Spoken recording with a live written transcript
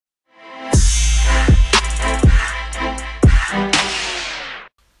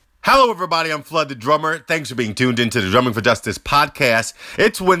Hello, everybody. I'm Flood the Drummer. Thanks for being tuned into the Drumming for Justice podcast.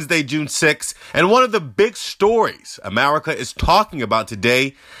 It's Wednesday, June 6th, and one of the big stories America is talking about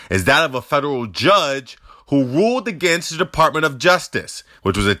today is that of a federal judge who ruled against the Department of Justice,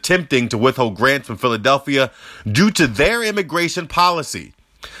 which was attempting to withhold grants from Philadelphia due to their immigration policy.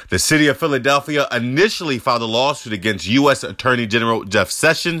 The city of Philadelphia initially filed a lawsuit against U.S. Attorney General Jeff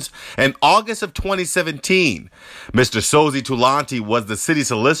Sessions in August of 2017. Mr. Sozi Tulanti was the city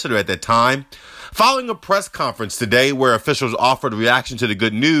solicitor at that time. Following a press conference today where officials offered a reaction to the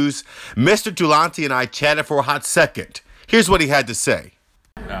good news, Mr. Tulanti and I chatted for a hot second. Here's what he had to say.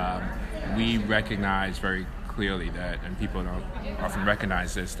 We recognize very clearly that, and people don't often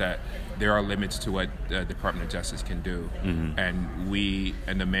recognize this, that there are limits to what the Department of Justice can do. Mm-hmm.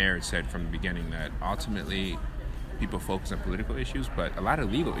 And the mayor said from the beginning that ultimately people focus on political issues, but a lot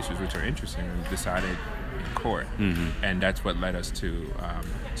of legal issues, which are interesting, are decided in court. Mm-hmm. And that's what led us to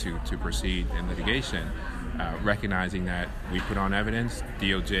proceed in litigation, recognizing that we put on evidence,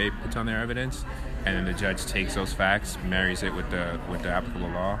 DOJ puts on their evidence, and then the judge takes those facts, marries it with the applicable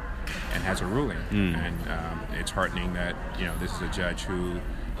law, and has a ruling. And it's heartening that this is a judge who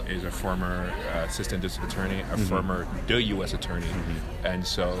is a former assistant district attorney, former U.S. attorney, and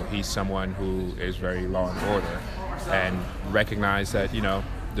so he's someone who is very law and order, and recognize that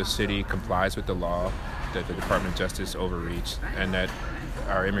the city complies with the law, that the Department of Justice overreached, and that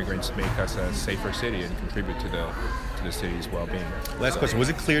our immigrants make us a safer city and contribute to the city's well-being. Last question: was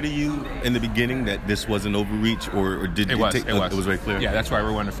it clear to you in the beginning that this was an overreach, or did it was? It was very clear. Yeah, that's why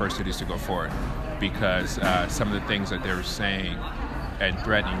we're one of the first cities to go forward, because some of the things that they were saying and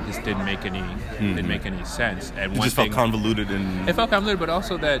threatening just didn't make any sense. And it just felt convoluted, it felt convoluted, but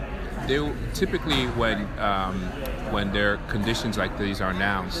also that they typically when their conditions like these are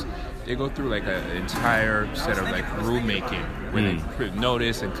announced, they go through like an entire set of like rulemaking where they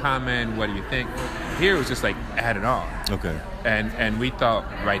notice and comment. What do you think? Here it was just like add it on. Okay. And we thought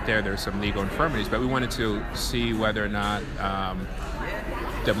right there's some legal infirmities, but we wanted to see whether or not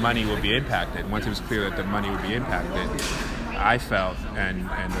the money would be impacted. Once it was clear that the money would be impacted, I felt and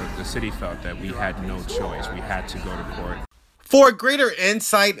the city felt that we had no choice. We had to go to court. For a greater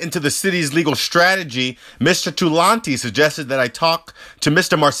insight into the city's legal strategy, Mr. Tulanti suggested that I talk to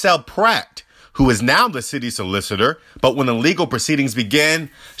Mr. Marcel Pratt, who is now the city solicitor, but when the legal proceedings began,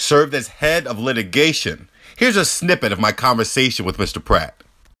 served as head of litigation. Here's a snippet of my conversation with Mr. Pratt.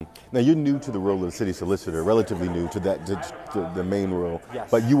 Now, you're new to the role of city solicitor, relatively new to the main role. Yes.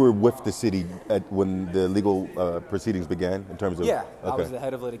 But you were with the city when the legal proceedings began in terms of... Yeah, okay. I was the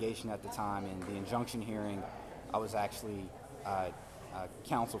head of litigation at the time. In the injunction hearing, I was actually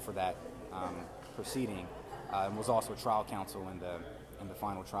counsel for that proceeding, and was also trial counsel in the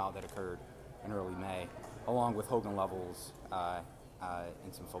final trial that occurred in early May, along with Hogan Levels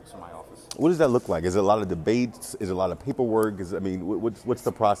and some folks from my office. What does that look like? Is it a lot of debates? Is it a lot of paperwork? What's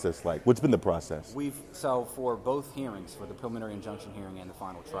the process like? What's been the process? So for both hearings, for the preliminary injunction hearing and the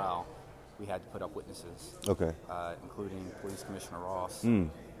final trial, we had to put up witnesses. Okay. Including Police Commissioner Ross,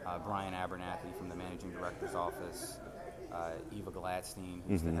 Brian Abernathy from the Managing Director's Office, Eva Gladstein,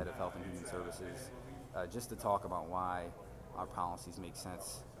 who's the head of Health and Human Services, just to talk about why our policies make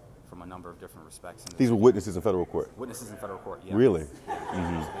sense from a number of different respects. These were witnesses in federal court? Witnesses in federal court, yeah. Really?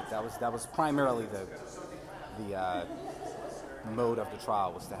 Yeah. That was primarily the mode of the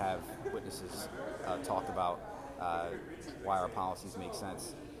trial, was to have witnesses talk about why our policies make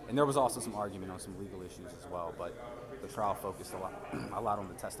sense. And there was also some argument on some legal issues as well, but the trial focused a lot on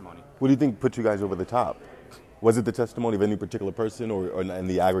the testimony. What do you think put you guys over the top? Was it the testimony of any particular person, or in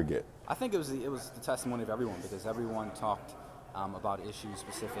the aggregate? I think it was the testimony of everyone, because everyone talked about issues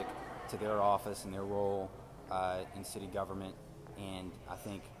specific to their office and their role in city government, and I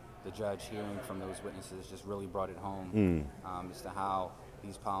think the judge hearing from those witnesses just really brought it home as to how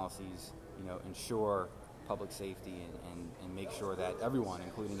these policies, ensure public safety and make sure that everyone,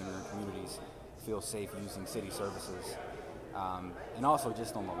 including immigrant communities, feel safe using city services. And also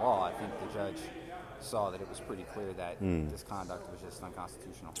just on the law, I think the judge saw that it was pretty clear that this conduct was just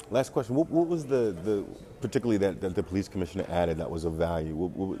unconstitutional. Last question: what was the particularly that the police commissioner added that was of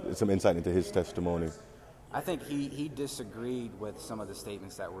value? Some insight into his testimony. I think he disagreed with some of the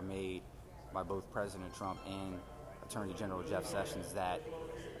statements that were made by both President Trump and Attorney General Jeff Sessions that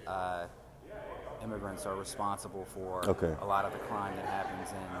immigrants are responsible for a lot of the crime that happens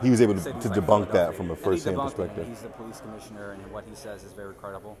in. He was able to like debunk that from a first-hand perspective. He's the police commissioner, and what he says is very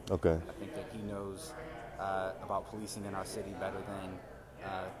credible. Okay. I think that he knows about policing in our city better than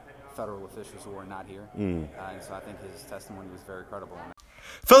federal officials who are not here, and so I think his testimony was very credible.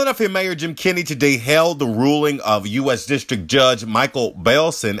 Philadelphia Mayor Jim Kenney today hailed the ruling of U.S. District Judge Michael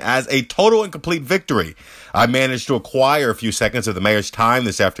Bailson as a total and complete victory. I managed to acquire a few seconds of the mayor's time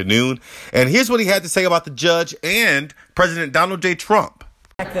this afternoon, and here's what he had to say about the judge and President Donald J. Trump.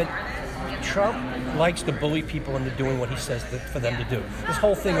 The fact that Trump likes to bully people into doing what he says for them to do. This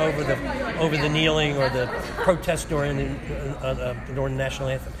whole thing over the kneeling or the protest during the national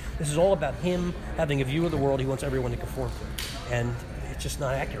anthem. This is all about him having a view of the world he wants everyone to conform to, and it's just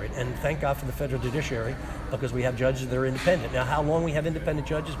not accurate. And thank God for the federal judiciary, because we have judges that are independent. Now, how long we have independent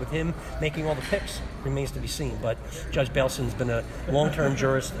judges with him making all the picks remains to be seen. But Judge Bailson's been a long-term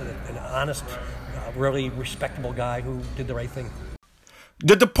jurist, an honest, really respectable guy who did the right thing.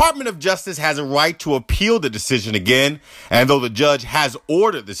 The Department of Justice has a right to appeal the decision again, and though the judge has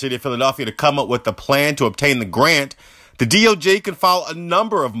ordered the city of Philadelphia to come up with a plan to obtain the grant, the DOJ can file a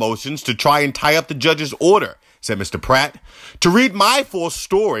number of motions to try and tie up the judge's order, said Mr. Pratt. To read my full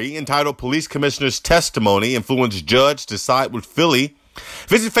story entitled Police Commissioner's Testimony Influenced Judge to Side with Philly,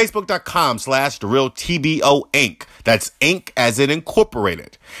 visit facebook.com/TheRealTBO Inc. That's Inc. as in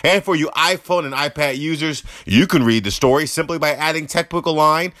incorporated. And for you iPhone and iPad users, you can read the story simply by adding TechBook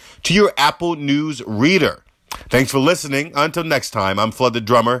Align to your Apple News reader. Thanks for listening. Until next time, I'm Flood the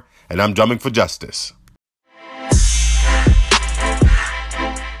Drummer, and I'm drumming for justice.